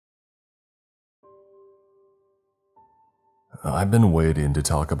I've been waiting to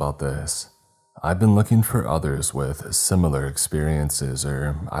talk about this. I've been looking for others with similar experiences,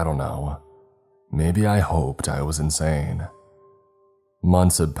 or I don't know. Maybe I hoped I was insane.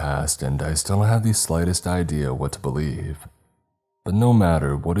 Months have passed and I still don't have the slightest idea what to believe. But no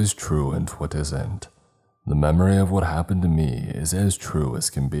matter what is true and what isn't, the memory of what happened to me is as true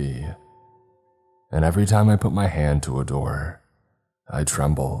as can be. And every time I put my hand to a door, I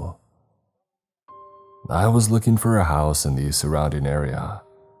tremble. I was looking for a house in the surrounding area.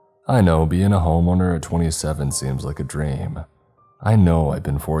 I know being a homeowner at 27 seems like a dream. I know I've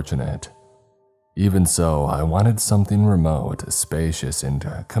been fortunate. Even so, I wanted something remote, spacious, and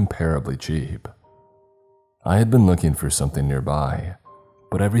comparably cheap. I had been looking for something nearby,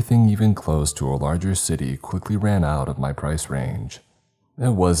 but everything even close to a larger city quickly ran out of my price range.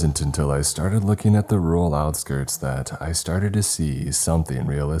 It wasn't until I started looking at the rural outskirts that I started to see something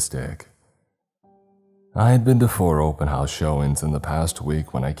realistic. I had been to 4 open house showings in the past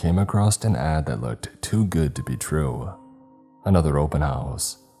week when I came across an ad that looked too good to be true. Another open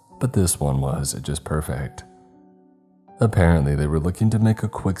house, but this one was just perfect. Apparently, they were looking to make a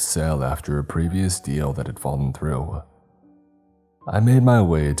quick sale after a previous deal that had fallen through. I made my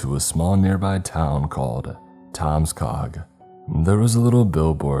way to a small nearby town called Tom's Cog. There was a little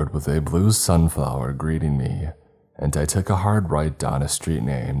billboard with a blue sunflower greeting me, and I took a hard right down a street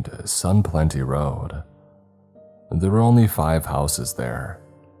named Sun Plenty Road. There were only 5 houses there,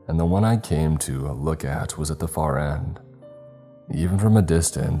 and the one I came to look at was at the far end. Even from a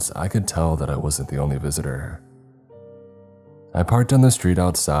distance, I could tell that I wasn't the only visitor. I parked on the street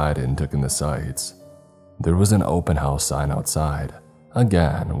outside and took in the sights. There was an open house sign outside,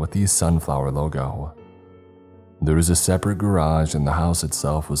 again with the sunflower logo. There was a separate garage and the house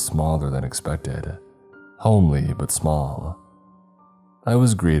itself was smaller than expected. Homely but small. I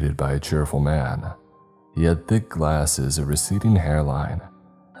was greeted by a cheerful man. He had thick glasses, a receding hairline,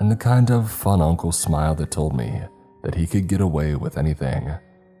 and the kind of fun uncle smile that told me that he could get away with anything.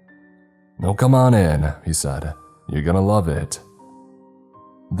 "Oh, come on in," he said. "You're gonna love it."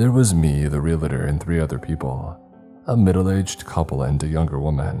 There was me, the realtor, and 3 other people, a middle-aged couple and a younger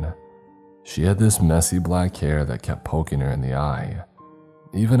woman. She had this messy black hair that kept poking her in the eye.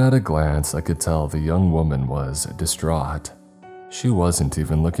 Even at a glance, I could tell the young woman was distraught. She wasn't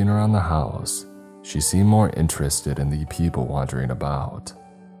even looking around the house. She seemed more interested in the people wandering about.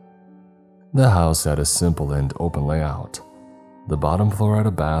 The house had a simple and open layout. The bottom floor had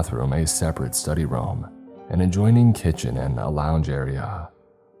a bathroom, a separate study room, an adjoining kitchen, and a lounge area.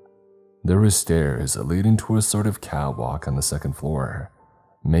 There were stairs leading to a sort of catwalk on the 2nd floor,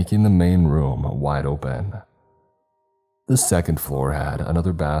 making the main room wide open. The 2nd floor had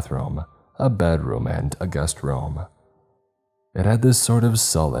another bathroom, a bedroom, and a guest room. It had this sort of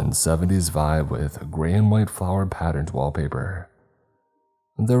sullen 70s vibe with gray and white flower patterned wallpaper.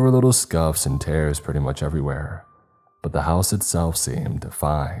 There were little scuffs and tears pretty much everywhere, but the house itself seemed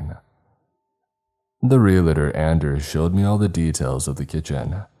fine. The realtor Anders showed me all the details of the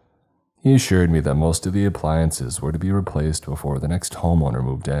kitchen. He assured me that most of the appliances were to be replaced before the next homeowner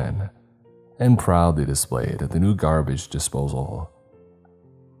moved in, and proudly displayed the new garbage disposal.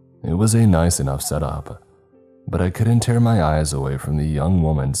 It was a nice enough setup, but I couldn't tear my eyes away from the young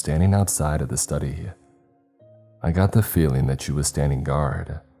woman standing outside of the study. I got the feeling that she was standing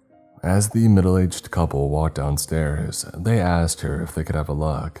guard. As the middle-aged couple walked downstairs, they asked her if they could have a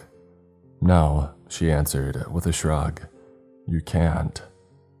look. "No," she answered with a shrug. "You can't."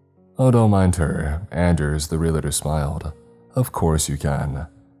 "Oh, don't mind her," Anders, the realtor, smiled. "Of course you can."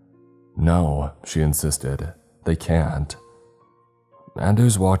 "No," she insisted. "They can't."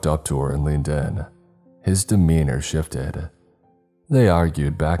 Anders walked up to her and leaned in. His demeanor shifted. They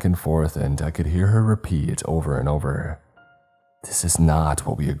argued back and forth, and I could hear her repeat over and over, "This is not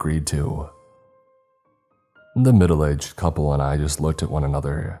what we agreed to." The middle-aged couple and I just looked at one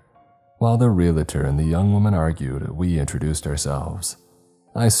another. While the realtor and the young woman argued, we introduced ourselves.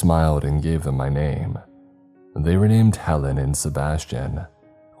 I smiled and gave them my name. They were named Helen and Sebastian,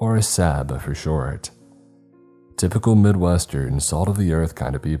 or Seb for short. Typical Midwestern, salt-of-the-earth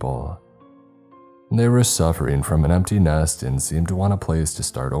kind of people. They were suffering from an empty nest and seemed to want a place to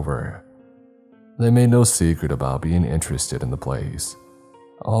start over. They made no secret about being interested in the place,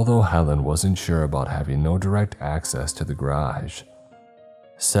 although Helen wasn't sure about having no direct access to the garage.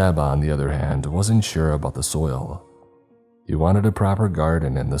 Seb, on the other hand, wasn't sure about the soil. He wanted a proper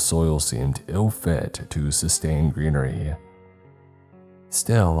garden and the soil seemed ill-fit to sustain greenery.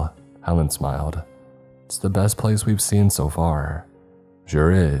 "Still," Helen smiled, "it's the best place we've seen so far."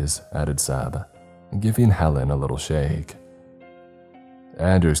 "Sure is," added Seb, giving Helen a little shake.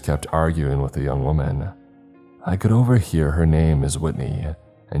 Anders kept arguing with the young woman. I could overhear her name is Whitney,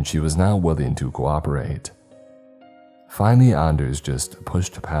 and she was not willing to cooperate. Finally, Anders just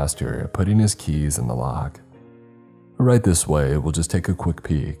pushed past her, putting his keys in the lock. "Right this way, we'll just take a quick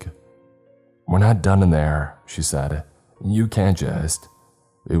peek." "We're not done in there," she said. "You can't just."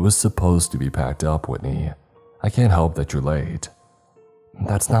 "It was supposed to be packed up, Whitney. I can't help that you're late."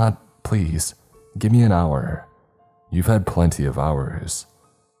 "That's not, please, give me an hour. You've had plenty of hours."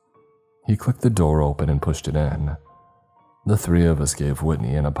 He clicked the door open and pushed it in. The three of us gave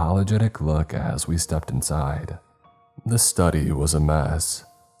Whitney an apologetic look as we stepped inside. The study was a mess.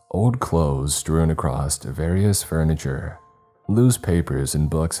 Old clothes strewn across various furniture, loose papers and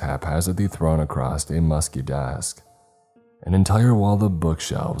books haphazardly thrown across a musky desk, an entire wall of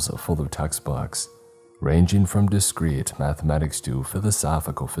bookshelves full of textbooks, ranging from discrete mathematics to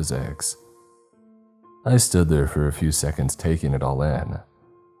philosophical physics. I stood there for a few seconds taking it all in.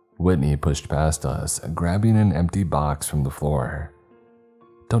 Whitney pushed past us, grabbing an empty box from the floor.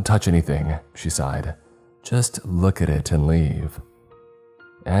 "Don't touch anything," she sighed. "Just look at it and leave."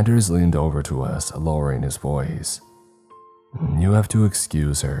 Anders leaned over to us, lowering his voice. "You have to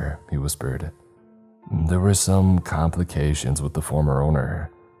excuse her," he whispered. "There were some complications with the former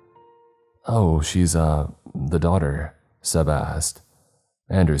owner." "Oh, she's, the daughter?" Seb asked.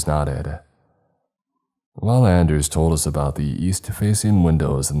 Anders nodded. While Anders told us about the east-facing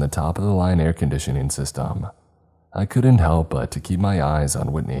windows and the top-of-the-line air conditioning system, I couldn't help but to keep my eyes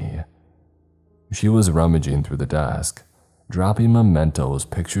on Whitney. She was rummaging through the desk, dropping mementos,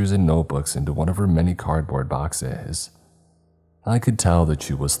 pictures, and notebooks into one of her many cardboard boxes. I could tell that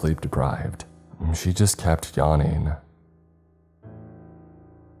she was sleep-deprived. She just kept yawning.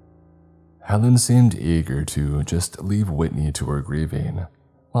 Helen seemed eager to just leave Whitney to her grieving,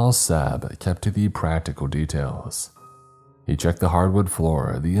 while Seb kept to the practical details. He checked the hardwood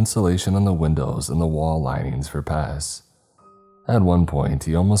floor, the insulation on the windows, and the wall linings for pests. At one point,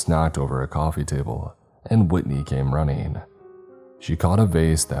 he almost knocked over a coffee table, and Whitney came running. She caught a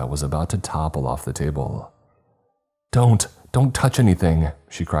vase that was about to topple off the table. Don't touch anything,"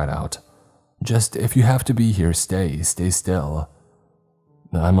 she cried out. "Just, if you have to be here, stay still."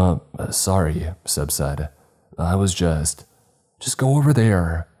 "I'm sorry," Seb said. "I was just go over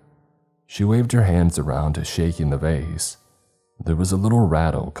there." She waved her hands around, shaking the vase. There was a little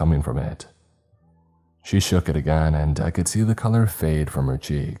rattle coming from it. She shook it again, and I could see the color fade from her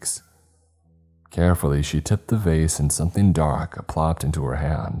cheeks. Carefully, she tipped the vase, and something dark plopped into her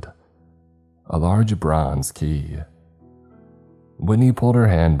hand. A large bronze key. Whitney pulled her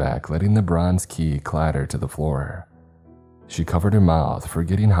hand back, letting the bronze key clatter to the floor. She covered her mouth,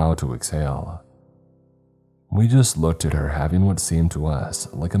 forgetting how to exhale. We just looked at her, having what seemed to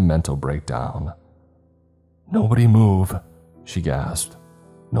us like a mental breakdown. "Nobody move," she gasped.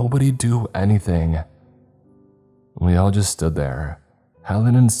 "Nobody do anything." We all just stood there.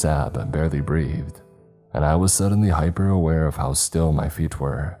 Helen and Seb barely breathed, and I was suddenly hyper-aware of how still my feet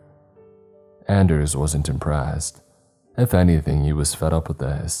were. Anders wasn't impressed. If anything, he was fed up with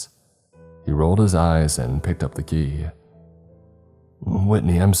this. He rolled his eyes and picked up the key.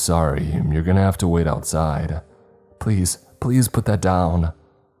 "Whitney, I'm sorry. You're gonna have to wait outside. Please put that down.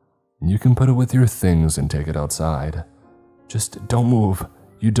 You can put it with your things and take it outside. Just don't move.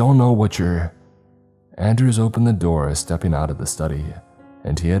 You don't know what you're..." Anders opened the door, stepping out of the study,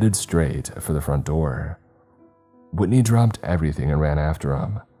 and he headed straight for the front door. Whitney dropped everything and ran after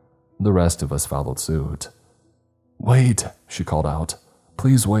him. The rest of us followed suit. "Wait," she called out.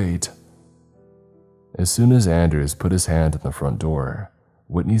 "Please wait." As soon as Anders put his hand on the front door,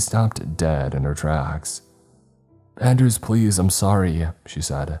 Whitney stopped dead in her tracks. "Anders, please, I'm sorry," she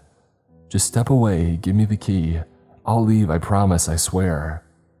said. "Just step away, give me the key. I'll leave, I promise, I swear."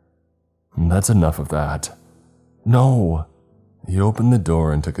 "That's enough of that." "No." He opened the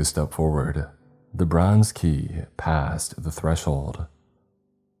door and took a step forward. The bronze key passed the threshold.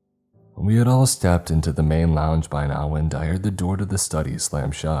 We had all stepped into the main lounge by now, and I heard the door to the study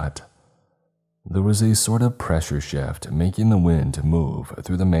slam shut. There was a sort of pressure shift, making the wind move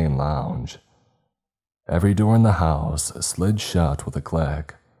through the main lounge. Every door in the house slid shut with a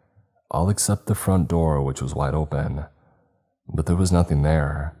click, all except the front door, which was wide open. But there was nothing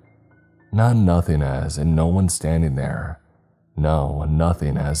there. Not nothing as in no one standing there. No,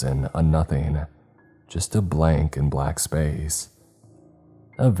 nothing as in a nothing. Just a blank and black space.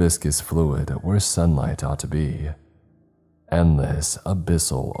 A viscous fluid where sunlight ought to be. Endless,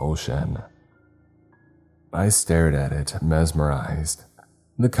 abyssal ocean. I stared at it, mesmerized.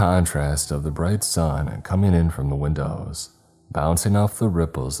 The contrast of the bright sun coming in from the windows, bouncing off the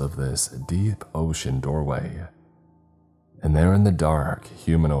ripples of this deep ocean doorway. And there in the dark,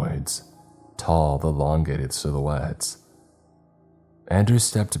 humanoids, tall, elongated silhouettes. Andrew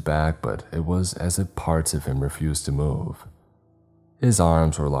stepped back, but it was as if parts of him refused to move. His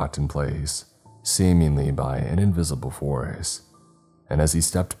arms were locked in place, seemingly by an invisible force, and as he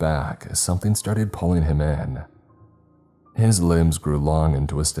stepped back, something started pulling him in. His limbs grew long and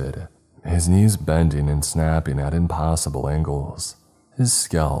twisted, his knees bending and snapping at impossible angles, his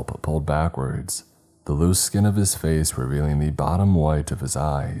scalp pulled backwards, the loose skin of his face revealing the bottom white of his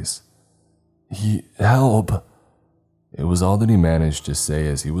eyes. Help! It was all that he managed to say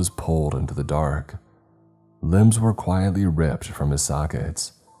as he was pulled into the dark. Limbs were quietly ripped from his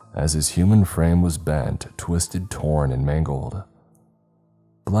sockets, as his human frame was bent, twisted, torn, and mangled.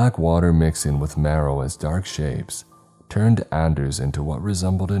 Black water mixing with marrow as dark shapes turned Anders into what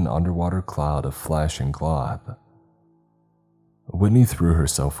resembled an underwater cloud of flesh and cloth. Whitney threw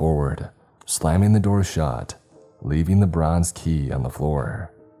herself forward, slamming the door shut, leaving the bronze key on the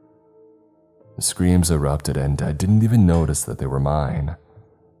floor. Screams erupted, and I didn't even notice that they were mine.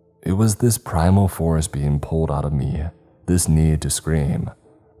 It was this primal force being pulled out of me, this need to scream,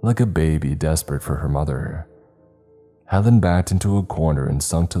 like a baby desperate for her mother. Helen backed into a corner and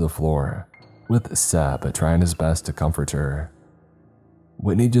sunk to the floor, with Seb trying his best to comfort her.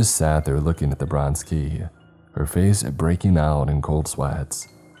 Whitney just sat there looking at the bronze key, her face breaking out in cold sweats.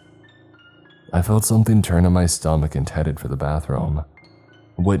 I felt something turn in my stomach and headed for the bathroom.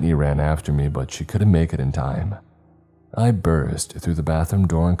 Whitney ran after me, but she couldn't make it in time. I burst through the bathroom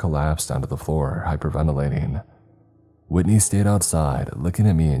door and collapsed onto the floor, hyperventilating. Whitney stayed outside, looking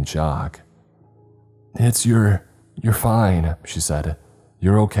at me in shock. You're fine, she said.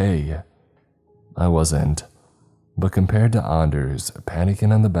 You're okay. I wasn't. But compared to Anders,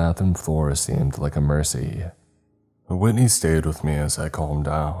 panicking on the bathroom floor seemed like a mercy. Whitney stayed with me as I calmed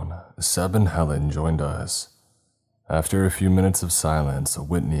down. Seb and Helen joined us. After a few minutes of silence,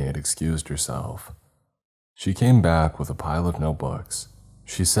 Whitney had excused herself. She came back with a pile of notebooks.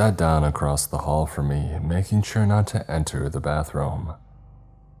 She sat down across the hall from me, making sure not to enter the bathroom.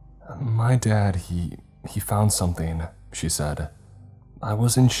 My dad, he found something, she said. I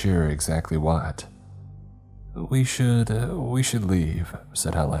wasn't sure exactly what. We should leave,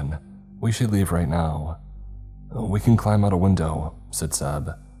 said Helen. We should leave right now. We can climb out a window, said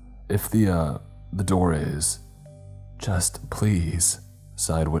Seb. If the door is. Just please,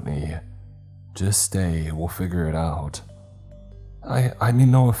 sighed Whitney. Just stay, we'll figure it out. I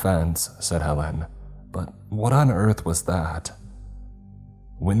mean no offense, said Helen, but what on earth was that?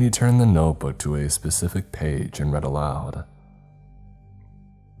 Whitney turned the notebook to a specific page and read aloud.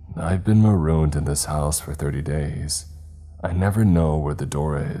 I've been marooned in this house for 30 days. I never know where the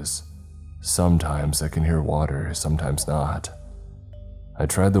door is. Sometimes I can hear water, sometimes not. I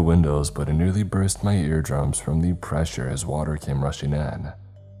tried the windows, but it nearly burst my eardrums from the pressure as water came rushing in.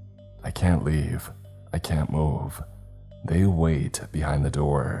 I can't leave. I can't move. They wait behind the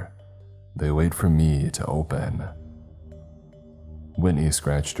door. They wait for me to open. Whitney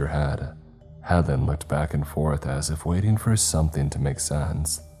scratched her head. Helen looked back and forth as if waiting for something to make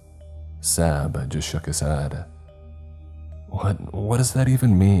sense. Seb just shook his head. What does that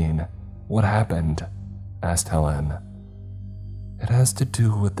even mean? What happened? Asked Helen. It has to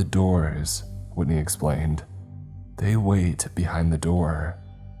do with the doors, Whitney explained. They wait behind the door.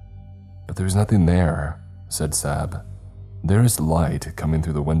 But there's nothing there, said Seb. There is light coming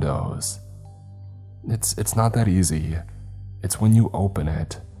through the windows. It's not that easy. It's when you open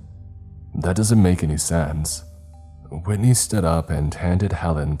it. That doesn't make any sense. Whitney stood up and handed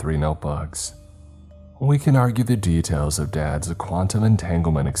Helen 3 notebooks. We can argue the details of Dad's quantum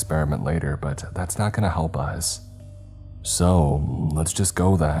entanglement experiment later, but that's not going to help us. So, let's just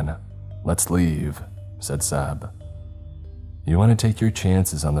go then. Let's leave, said Seb. You want to take your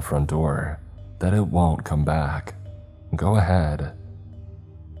chances on the front door, that it won't come back. Go ahead.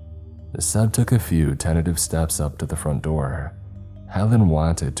 Seb took a few tentative steps up to the front door. Helen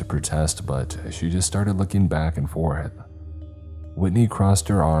wanted to protest, but she just started looking back and forth. Whitney crossed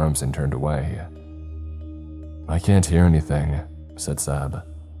her arms and turned away. I can't hear anything, said Seb.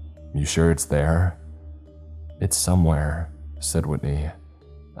 You sure it's there? It's somewhere, said Whitney.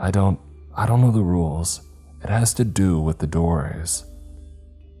 I don't know the rules. It has to do with the doors.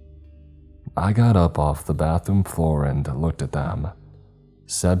 I got up off the bathroom floor and looked at them.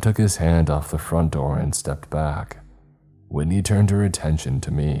 Seb took his hand off the front door and stepped back. Whitney turned her attention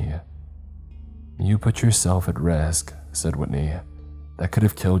to me. You put yourself at risk, said Whitney. That could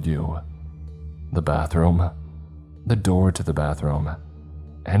have killed you. The bathroom? The door to the bathroom.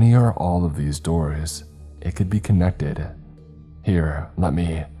 Any or all of these doors. It could be connected. Here, let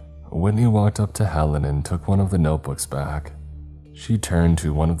me. Whitney walked up to Helen and took one of the notebooks back. She turned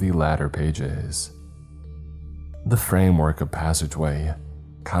to one of the latter pages. The framework of passageway,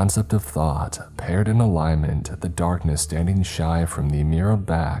 concept of thought, paired in alignment, the darkness standing shy from the mirrored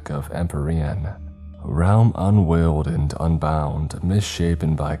back of Empyrean. Realm unwilled and unbound,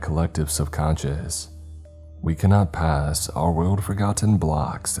 misshapen by collective subconscious. We cannot pass, our world-forgotten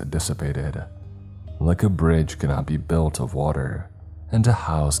blocks dissipated. Like a bridge cannot be built of water, and a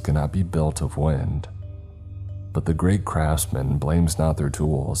house cannot be built of wind. But the great craftsman blames not their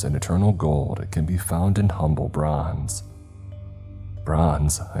tools, and eternal gold can be found in humble bronze.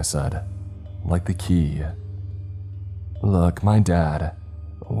 Bronze, I said, like the key. Look, my dad,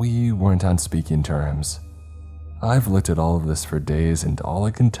 we weren't on speaking terms. I've looked at all of this for days, and all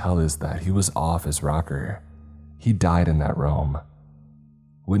I can tell is that he was off his rocker. He died in that room.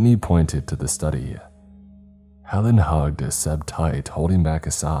 Whitney pointed to the study. Helen hugged Seb tight, holding back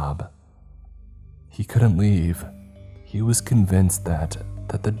a sob. He couldn't leave. He was convinced that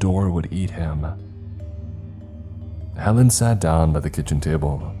the door would eat him. Helen sat down by the kitchen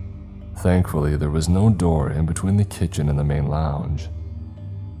table. Thankfully, there was no door in between the kitchen and the main lounge.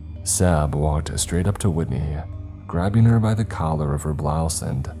 Seb walked straight up to Whitney, grabbing her by the collar of her blouse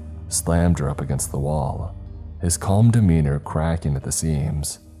and slammed her up against the wall, his calm demeanor cracking at the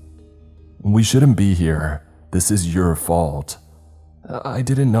seams. We shouldn't be here. This is your fault. I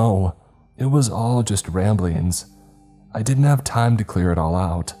didn't know. It was all just ramblings. I didn't have time to clear it all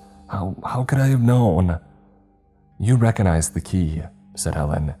out. How could I have known? You recognized the key, said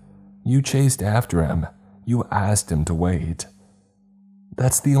Helen. You chased after him. You asked him to wait.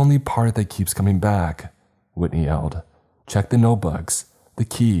 That's the only part that keeps coming back, Whitney yelled. Check the notebooks. The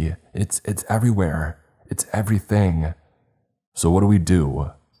key. It's everywhere. It's everything. So what do we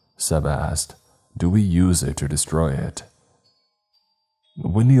do? Seb asked. Do we use it or destroy it?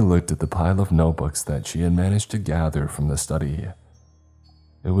 Whitney looked at the pile of notebooks that she had managed to gather from the study.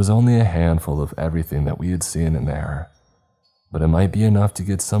 It was only a handful of everything that we had seen in there, but it might be enough to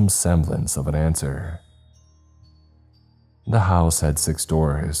get some semblance of an answer. The house had 6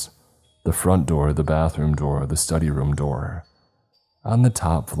 doors: the front door, the bathroom door, the study room door. On the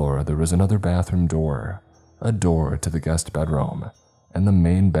top floor, there was another bathroom door, a door to the guest bedroom, and the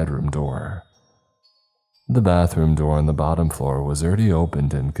main bedroom door. The bathroom door on the bottom floor was already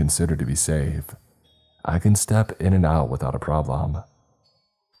opened and considered to be safe. I can step in and out without a problem.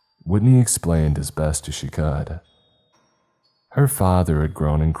 Whitney explained as best as she could. Her father had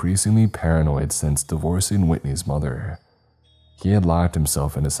grown increasingly paranoid since divorcing Whitney's mother. He had locked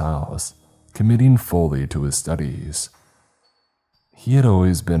himself in his house, committing fully to his studies. He had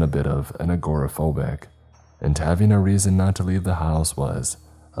always been a bit of an agoraphobic, and having a reason not to leave the house was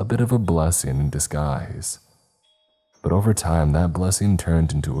a bit of a blessing in disguise. But over time, that blessing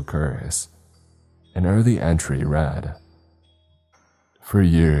turned into a curse. An early entry read, For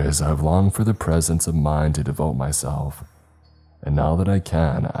years, I've longed for the presence of mind to devote myself, and now that I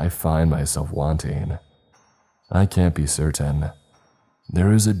can, I find myself wanting. I can't be certain.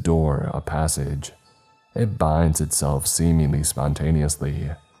 There is a door, a passage. It binds itself seemingly spontaneously.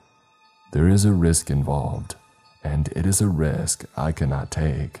 There is a risk involved, and it is a risk I cannot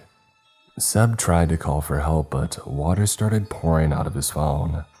take. Seb tried to call for help, but water started pouring out of his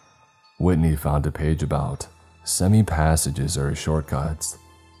phone. Whitney found a page about semi-passages or shortcuts,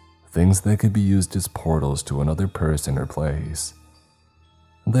 things that could be used as portals to another person or place.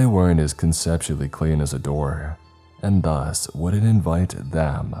 They weren't as conceptually clean as a door, and thus wouldn't invite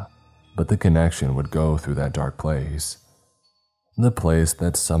them, but the connection would go through that dark place. The place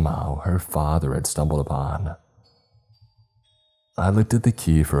that somehow her father had stumbled upon. I looked at the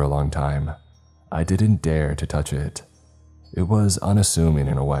key for a long time. I didn't dare to touch it. It was unassuming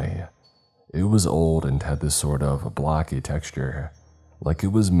in a way. It was old and had this sort of blocky texture, like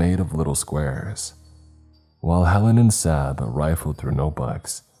it was made of little squares. While Helen and Seb rifled through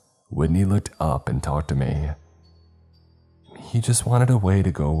notebooks, Whitney looked up and talked to me. He just wanted a way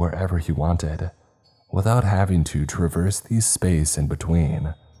to go wherever he wanted, without having to traverse the space in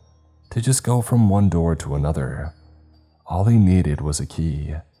between, to just go from one door to another. All he needed was a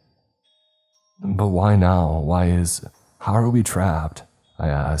key. But why now? How are we trapped? I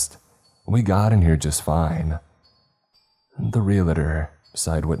asked. We got in here just fine. The realtor,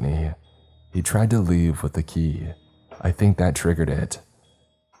 sighed Whitney. He tried to leave with the key. I think that triggered it.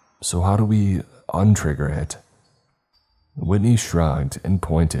 So how do we untrigger it? Whitney shrugged and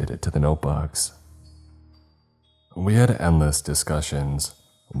pointed to the notebooks. We had endless discussions.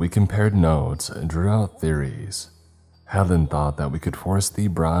 We compared notes and drew out theories. Helen thought that we could force the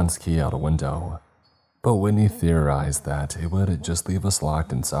bronze key out a window, but Whitney theorized that it would just leave us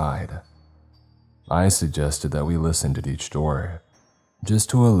locked inside. I suggested that we listened at each door, just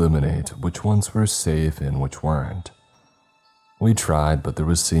to eliminate which ones were safe and which weren't. We tried, but there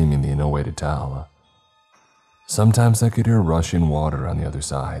was seemingly no way to tell. Sometimes I could hear rushing water on the other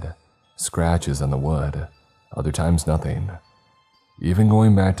side, scratches on the wood, other times nothing. Even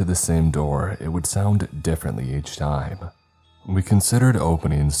going back to the same door, it would sound differently each time. We considered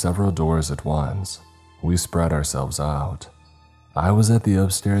opening several doors at once. We spread ourselves out. I was at the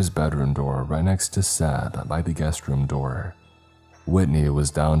upstairs bedroom door right next to Seb by the guest room door. Whitney was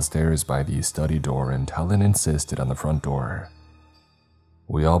downstairs by the study door and Helen insisted on the front door.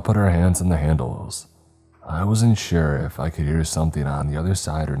 We all put our hands on the handles. I wasn't sure if I could hear something on the other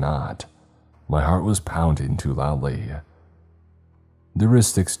side or not. My heart was pounding too loudly. There were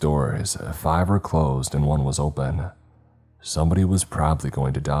 6 doors, 5 were closed and 1 was open. Somebody was probably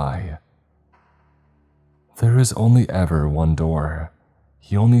going to die. There is only ever one door.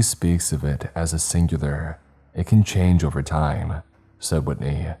 He only speaks of it as a singular. It can change over time, said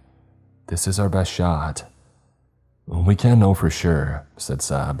Whitney. This is our best shot. We can't know for sure, said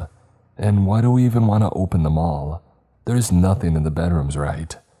Seb. And why do we even want to open them all? There's nothing in the bedrooms,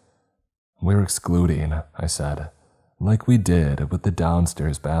 right? We're excluding, I said, like we did with the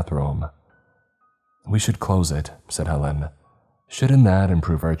downstairs bathroom. We should close it, said Helen. Shouldn't that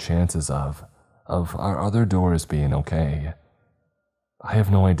improve our chances of our other doors being okay? I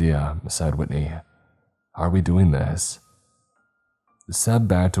have no idea, said Whitney. Are we doing this? Seb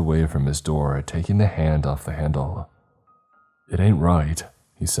backed away from his door, taking the hand off the handle. It ain't right,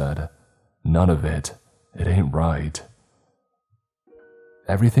 he said. None of it. It ain't right.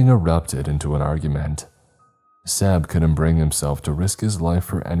 Everything erupted into an argument. Seb couldn't bring himself to risk his life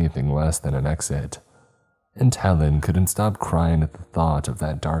for anything less than an exit, and Helen couldn't stop crying at the thought of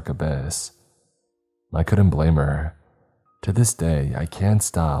that dark abyss. I couldn't blame her. To this day, I can't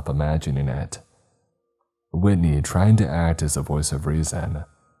stop imagining it. Whitney, trying to act as a voice of reason,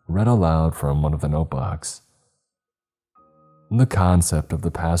 read aloud from one of the notebooks. The concept of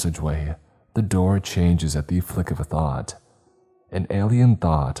the passageway, the door changes at the flick of a thought. An alien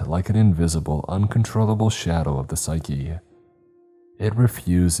thought like an invisible, uncontrollable shadow of the psyche. It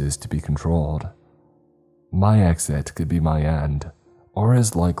refuses to be controlled. My exit could be my end, or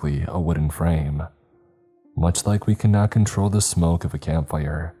as likely a wooden frame. Much like we cannot control the smoke of a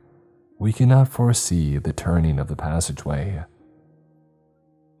campfire, we cannot foresee the turning of the passageway.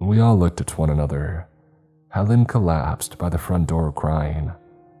 We all looked at one another. Helen collapsed by the front door crying.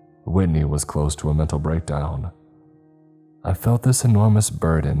 Whitney was close to a mental breakdown. I felt this enormous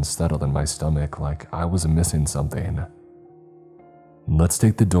burden settle in my stomach like I was missing something. Let's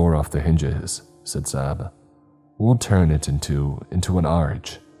take the door off the hinges, said Seb. We'll turn it into an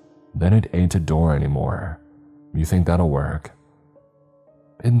arch. Then it ain't a door anymore. You think that'll work?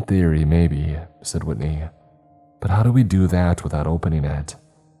 In theory, maybe, said Whitney. But how do we do that without opening it?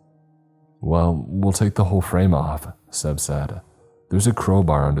 Well, we'll take the whole frame off, Seb said. There's a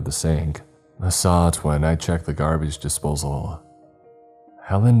crowbar under the sink. I saw it when I checked the garbage disposal.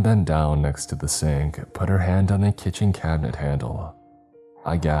 Helen bent down next to the sink, put her hand on the kitchen cabinet handle.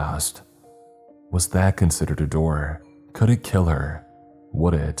 I gasped. Was that considered a door? Could it kill her?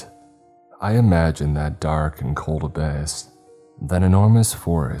 Would it? I imagined that dark and cold abyss, that enormous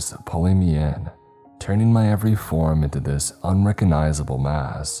force pulling me in, turning my every form into this unrecognizable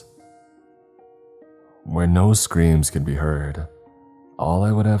mass. Where no screams could be heard. All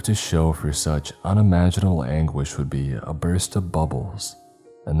I would have to show for such unimaginable anguish would be a burst of bubbles,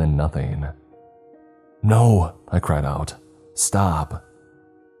 and then nothing. No, I cried out. Stop.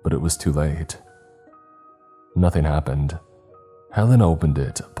 But it was too late. Nothing happened. Helen opened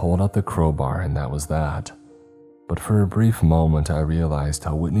it, pulled out the crowbar, and that was that. But for a brief moment I realized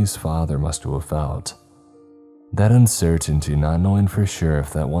how Whitney's father must have felt. That uncertainty, not knowing for sure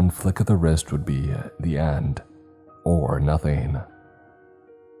if that one flick of the wrist would be the end, or nothing.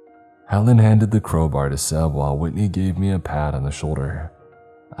 Helen handed the crowbar to Seb while Whitney gave me a pat on the shoulder.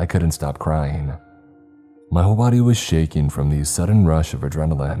 I couldn't stop crying. My whole body was shaking from the sudden rush of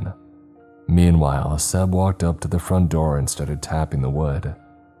adrenaline. Meanwhile, Seb walked up to the front door and started tapping the wood.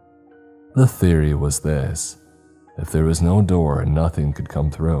 The theory was this: if there was no door, nothing could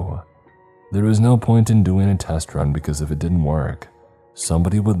come through. There was no point in doing a test run because if it didn't work,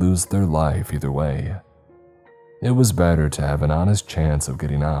 somebody would lose their life either way. It was better to have an honest chance of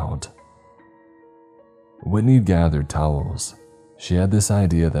getting out. Whitney gathered towels. She had this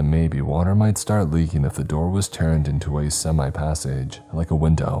idea that maybe water might start leaking if the door was turned into a semi-passage, like a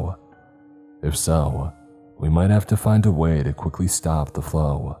window. If so, we might have to find a way to quickly stop the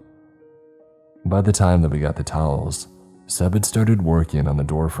flow. By the time that we got the towels, Seb had started working on the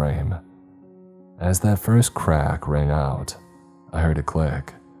door frame. As that first crack rang out, I heard a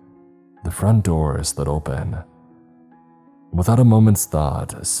click. The front door slid open. Without a moment's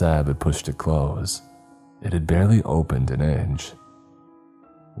thought, Seb had pushed it close. It had barely opened an inch.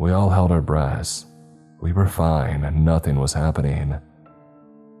 We all held our breaths. We were fine and nothing was happening.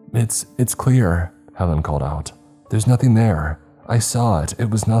 It's clear, Helen called out. There's nothing there. I saw it. It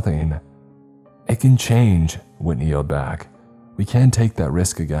was nothing. It can change, Whitney yelled back. We can't take that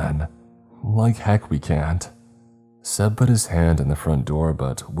risk again. Like heck we can't. Seb put his hand on the front door,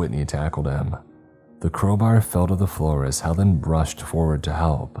 but Whitney tackled him. The crowbar fell to the floor as Helen brushed forward to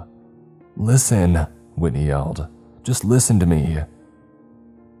help. Listen, Whitney yelled. Just listen to me.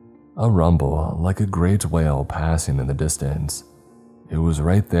 A rumble, like a great whale passing in the distance. It was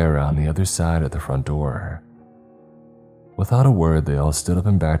right there on the other side of the front door. Without a word, they all stood up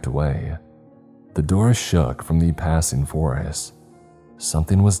and backed away. The door shook from the passing force.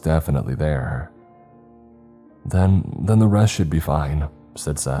 Something was definitely there. Then the rest should be fine,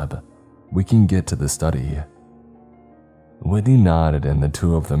 said Seb. We can get to the study. Whitney nodded and the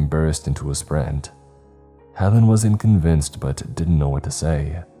two of them burst into a sprint. Helen wasn't convinced but didn't know what to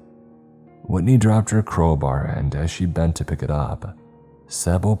say. Whitney dropped her crowbar and as she bent to pick it up,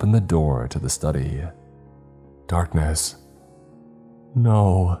 Seb opened the door to the study. Darkness.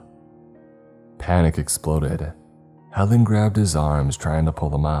 No. Panic exploded. Helen grabbed his arms trying to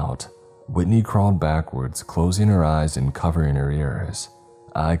pull him out. Whitney crawled backwards, closing her eyes and covering her ears.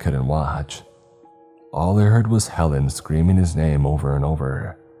 I couldn't watch. All I heard was Helen screaming his name over and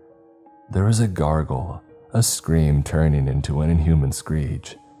over. There was a gargle, a scream turning into an inhuman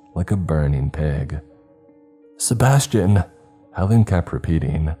screech, like a burning pig. Sebastian! Helen kept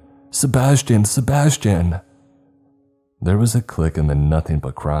repeating. Sebastian! Sebastian! There was a click and then nothing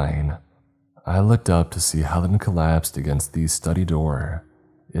but crying. I looked up to see Helen collapsed against the study door.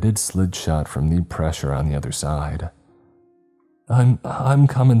 It had slid shut from the pressure on the other side. I'm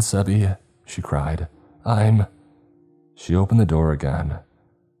coming, Sebby, she cried. She opened the door again,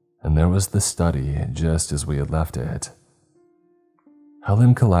 and there was the study just as we had left it.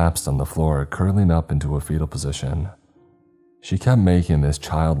 Helen collapsed on the floor, curling up into a fetal position. She kept making this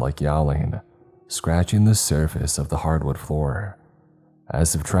childlike yowling, scratching the surface of the hardwood floor,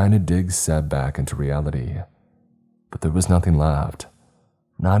 as if trying to dig Seb back into reality. But there was nothing left,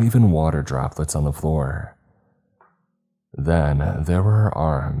 not even water droplets on the floor. Then there were her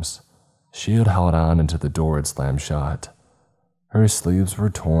arms. She had held on until the door had slammed shut. Her sleeves were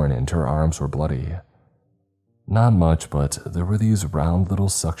torn and her arms were bloody. Not much, but there were these round little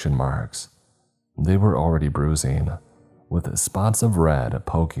suction marks. They were already bruising, with spots of red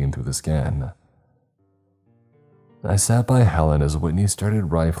poking through the skin. I sat by Helen as Whitney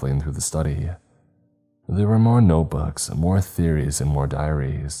started rifling through the study. There were more notebooks, more theories, and more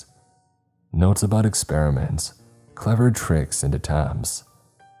diaries. Notes about experiments, clever tricks and attempts.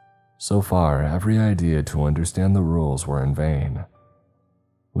 So far, every idea to understand the rules were in vain.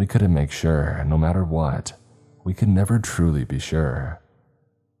 We couldn't make sure, no matter what. We could never truly be sure.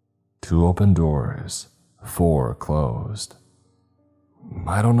 2 open doors, 4 closed.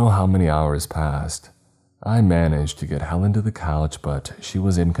 I don't know how many hours passed. I managed to get Helen to the couch, but she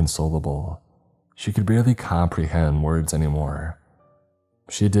was inconsolable. She could barely comprehend words anymore.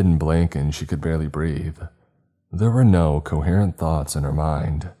 She didn't blink and she could barely breathe. There were no coherent thoughts in her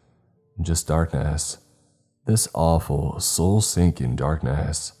mind. Just darkness. This awful, soul-sinking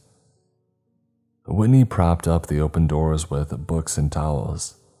darkness. Whitney propped up the open doors with books and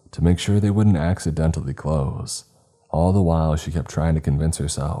towels to make sure they wouldn't accidentally close. All the while she kept trying to convince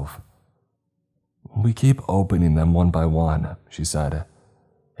herself. We keep opening them one by one, she said.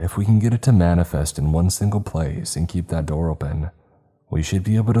 If we can get it to manifest in one single place and keep that door open, we should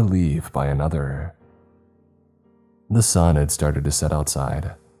be able to leave by another. The sun had started to set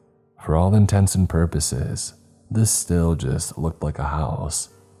outside. For all intents and purposes, this still just looked like a house.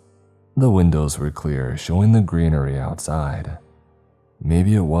 The windows were clear, showing the greenery outside.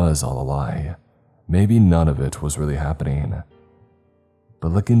 Maybe it was all a lie. Maybe none of it was really happening.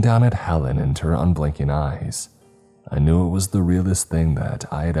 But looking down at Helen and her unblinking eyes, I knew it was the realest thing that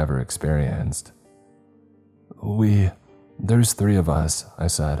I had ever experienced. There's 3 of us, I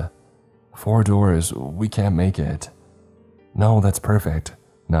said. 4 doors, we can't make it. No, that's perfect,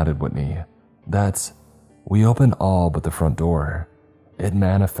 nodded Whitney. We open all but the front door. It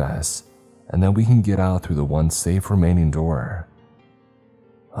manifests, and then we can get out through the one safe remaining door.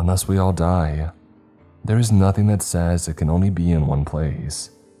 Unless we all die. There is nothing that says it can only be in one place.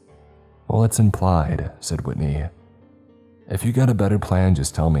 Well, it's implied, said Whitney. If you got a better plan,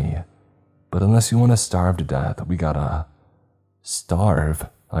 just tell me. But unless you want to starve to death, we gotta... Starve,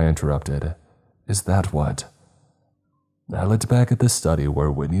 I interrupted. Is that what? I looked back at the study where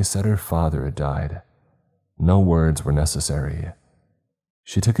Whitney said her father had died. No words were necessary.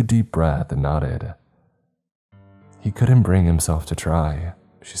 She took a deep breath and nodded. He couldn't bring himself to try,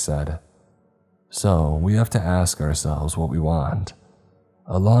 she said. So we have to ask ourselves what we want.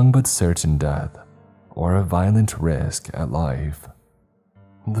 A long but certain death, or a violent risk at life.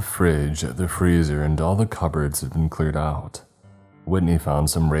 The fridge, the freezer, and all the cupboards had been cleared out. Whitney found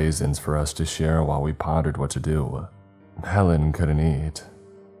some raisins for us to share while we pondered what to do. Helen couldn't eat.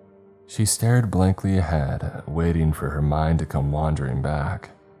 She stared blankly ahead, waiting for her mind to come wandering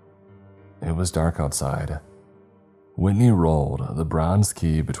back. It was dark outside. Whitney rolled the bronze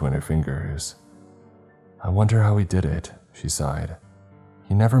key between her fingers. I wonder how he did it, she sighed.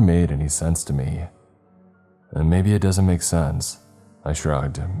 He never made any sense to me. And maybe it doesn't make sense, I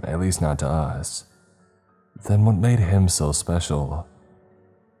shrugged, at least not to us. Then what made him so special?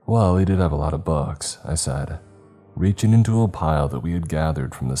 Well, he did have a lot of books, I said, reaching into a pile that we had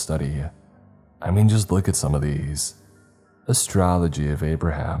gathered from the study. I mean, just look at some of these. Astrology of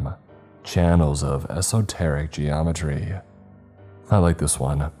Abraham, channels of esoteric geometry. I like this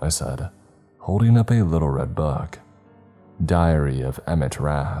one, I said, holding up a little red book. Diary of Emmett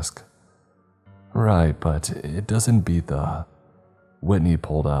Rask. Right, but it doesn't beat the... Whitney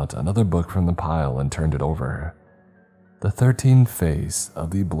pulled out another book from the pile and turned it over. The 13th Face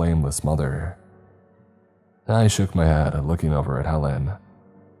of the Blameless Mother. I shook my head, looking over at Helen.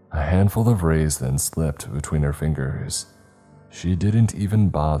 A handful of raisins slipped between her fingers. She didn't even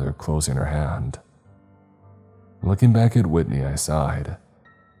bother closing her hand. Looking back at Whitney, I sighed.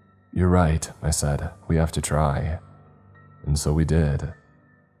 You're right, I said. We have to try. And so we did.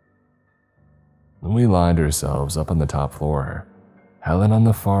 We lined ourselves up on the top floor. Helen on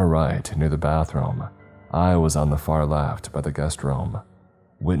the far right near the bathroom. I was on the far left by the guest room.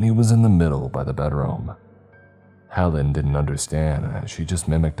 Whitney was in the middle by the bedroom. Helen didn't understand. She just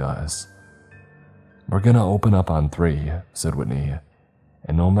mimicked us. We're gonna open up on 3, said Whitney.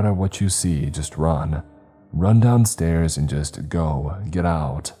 And no matter what you see, just run. Run downstairs and just go. Get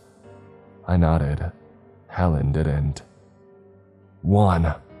out. I nodded. Helen didn't. 1.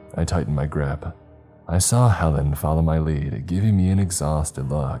 I tightened my grip. I saw Helen follow my lead, giving me an exhausted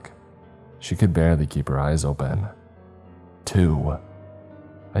look. She could barely keep her eyes open. 2.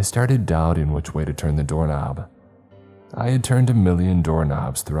 I started doubting which way to turn the doorknob. I had turned a million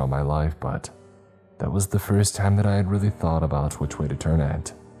doorknobs throughout my life, but that was the first time that I had really thought about which way to turn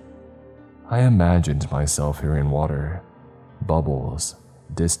it. I imagined myself hearing water, bubbles,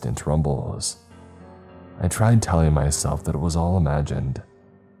 distant rumbles. I tried telling myself that it was all imagined,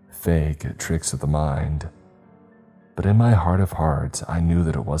 fake tricks of the mind. But in my heart of hearts, I knew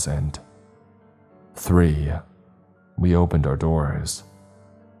that it wasn't. 3. We opened our doors.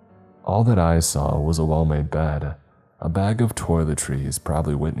 All that I saw was a well-made bed, a bag of toiletries,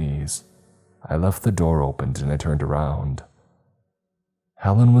 probably Whitney's. I left the door open and I turned around.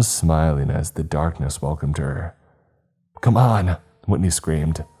 Helen was smiling as the darkness welcomed her. Come on, Whitney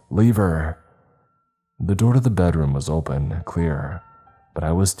screamed. Leave her. The door to the bedroom was open, clear, but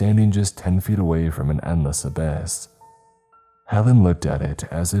I was standing just 10 feet away from an endless abyss. Helen looked at it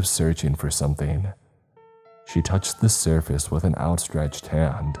as if searching for something. She touched the surface with an outstretched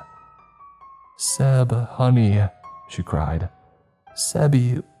hand. Seb, honey, she cried.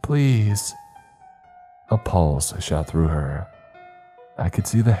 Sebby, please. A pulse shot through her. I could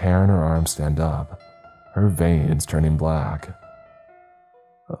see the hair on her arm stand up, her veins turning black.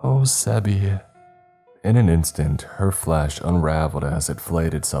 Oh, Sebby. In an instant, her flesh unraveled as it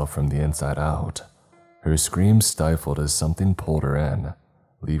flayed itself from the inside out. Her scream stifled as something pulled her in,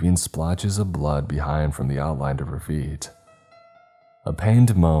 leaving splotches of blood behind from the outline of her feet. A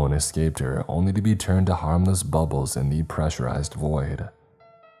pained moan escaped her, only to be turned to harmless bubbles in the pressurized void.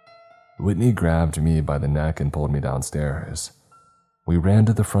 Whitney grabbed me by the neck and pulled me downstairs. We ran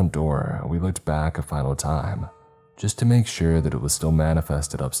to the front door. We looked back a final time, just to make sure that it was still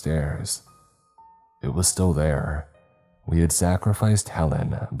manifested upstairs. It was still there. We had sacrificed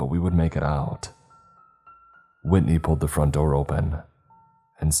Helen, but we would make it out. Whitney pulled the front door open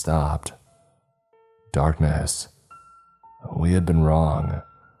and stopped. Darkness. We had been wrong.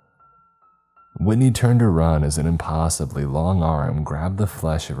 Whitney turned to run as an impossibly long arm grabbed the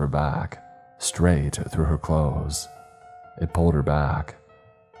flesh of her back, straight through her clothes. It pulled her back.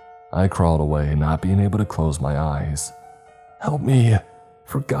 I crawled away, not being able to close my eyes. Help me!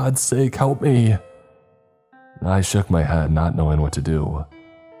 For God's sake, help me! I shook my head, not knowing what to do.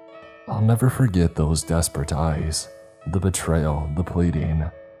 I'll never forget those desperate eyes, the betrayal, the pleading.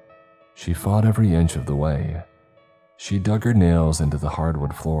 She fought every inch of the way. She dug her nails into the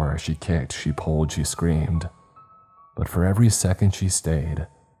hardwood floor. She kicked, she pulled, she screamed. But for every second she stayed,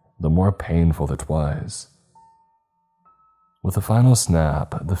 the more painful it was. With a final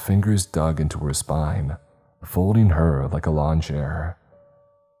snap, the fingers dug into her spine, folding her like a lawn chair.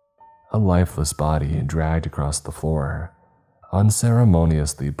 A lifeless body dragged across the floor,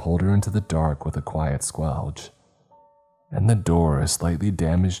 unceremoniously pulled her into the dark with a quiet squelch, and the door, slightly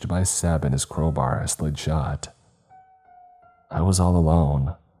damaged by Seb and his crowbar, slid shut. I was all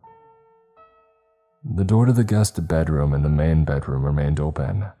alone. The door to the guest bedroom and the main bedroom remained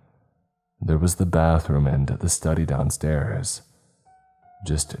open. There was the bathroom and the study downstairs.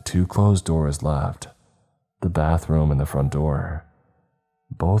 Just 2 closed doors left, the bathroom and the front door.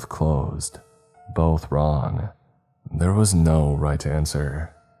 Both closed, both wrong. There was no right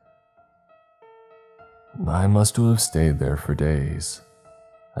answer. I must have stayed there for days.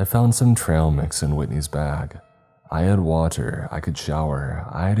 I found some trail mix in Whitney's bag. I had water, I could shower,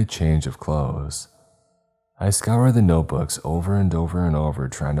 I had a change of clothes. I scoured the notebooks over and over and over,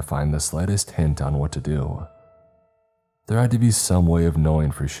 trying to find the slightest hint on what to do. There had to be some way of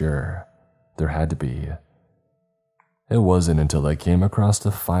knowing for sure. There had to be. It wasn't until I came across the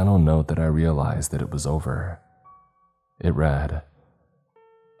final note that I realized that it was over. It read,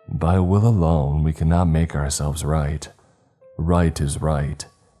 "By will alone we cannot make ourselves right. Right is right,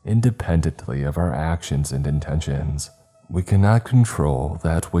 independently of our actions and intentions. We cannot control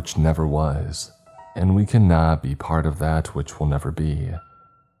that which never was, and we cannot be part of that which will never be.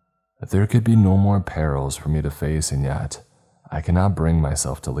 There could be no more perils for me to face, and yet I cannot bring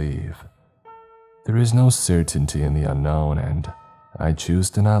myself to leave. There is no certainty in the unknown, and I choose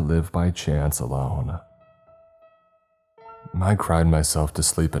to not live by chance alone." I cried myself to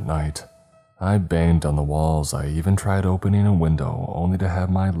sleep at night. I banged on the walls. I even tried opening a window, only to have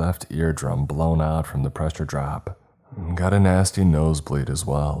my left eardrum blown out from the pressure drop. Got a nasty nosebleed as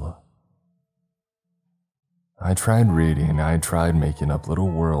well. I tried reading. I tried making up little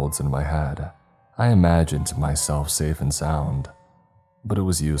worlds in my head. I imagined myself safe and sound, but it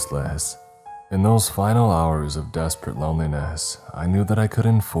was useless. In those final hours of desperate loneliness, I knew that I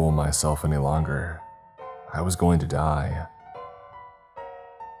couldn't fool myself any longer. I was going to die.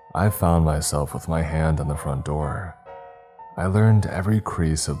 I found myself with my hand on the front door. I learned every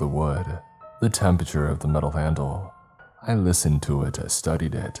crease of the wood, the temperature of the metal handle. I listened to it,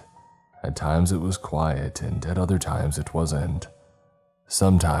 studied it. At times it was quiet, and at other times it wasn't.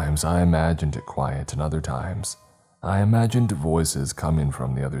 Sometimes I imagined it quiet, and other times I imagined voices coming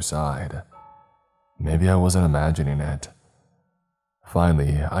from the other side. Maybe I wasn't imagining it.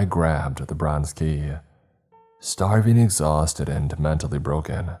 Finally, I grabbed the bronze key. Starving, exhausted, and mentally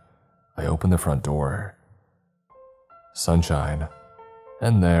broken, I opened the front door. Sunshine.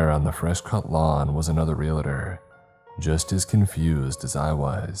 And there on the fresh-cut lawn was another realtor, just as confused as I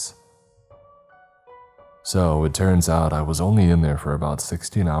was. So it turns out I was only in there for about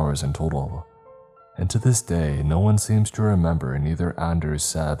 16 hours in total. And to this day, no one seems to remember neither Anders,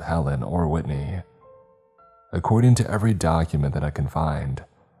 Seb, Helen, or Whitney. According to every document that I can find,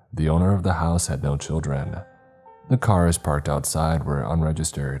 the owner of the house had no children. The cars parked outside were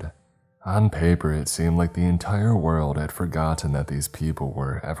unregistered. On paper, it seemed like the entire world had forgotten that these people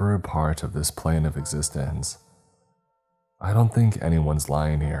were ever a part of this plane of existence. I don't think anyone's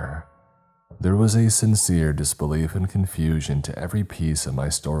lying here. There was a sincere disbelief and confusion to every piece of my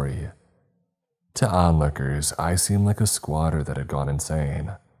story. To onlookers, I seemed like a squatter that had gone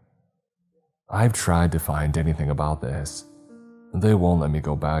insane. I've tried to find anything about this. They won't let me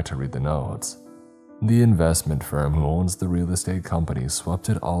go back to read the notes. The investment firm who owns the real estate company swept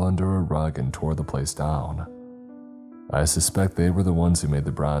it all under a rug and tore the place down. I suspect they were the ones who made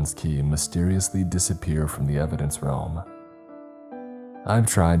the bronze key mysteriously disappear from the evidence room. I've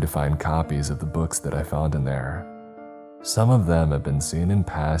tried to find copies of the books that I found in there. Some of them have been seen in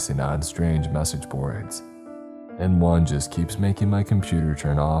passing on strange message boards, and one just keeps making my computer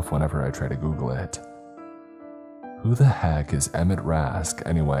turn off whenever I try to Google it. Who the heck is Emmett Rask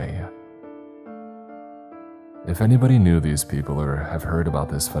anyway? If anybody knew these people or have heard about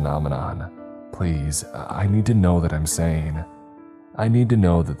this phenomenon, please, I need to know that I'm sane. I need to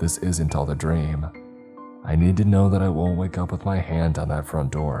know that this isn't all a dream. I need to know that I won't wake up with my hand on that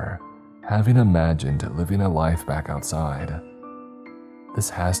front door, having imagined living a life back outside. This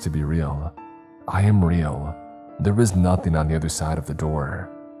has to be real. I am real. There is nothing on the other side of the door.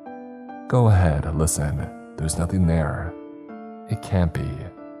 Go ahead, listen. There's nothing there. It can't be.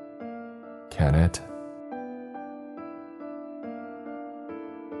 Can it?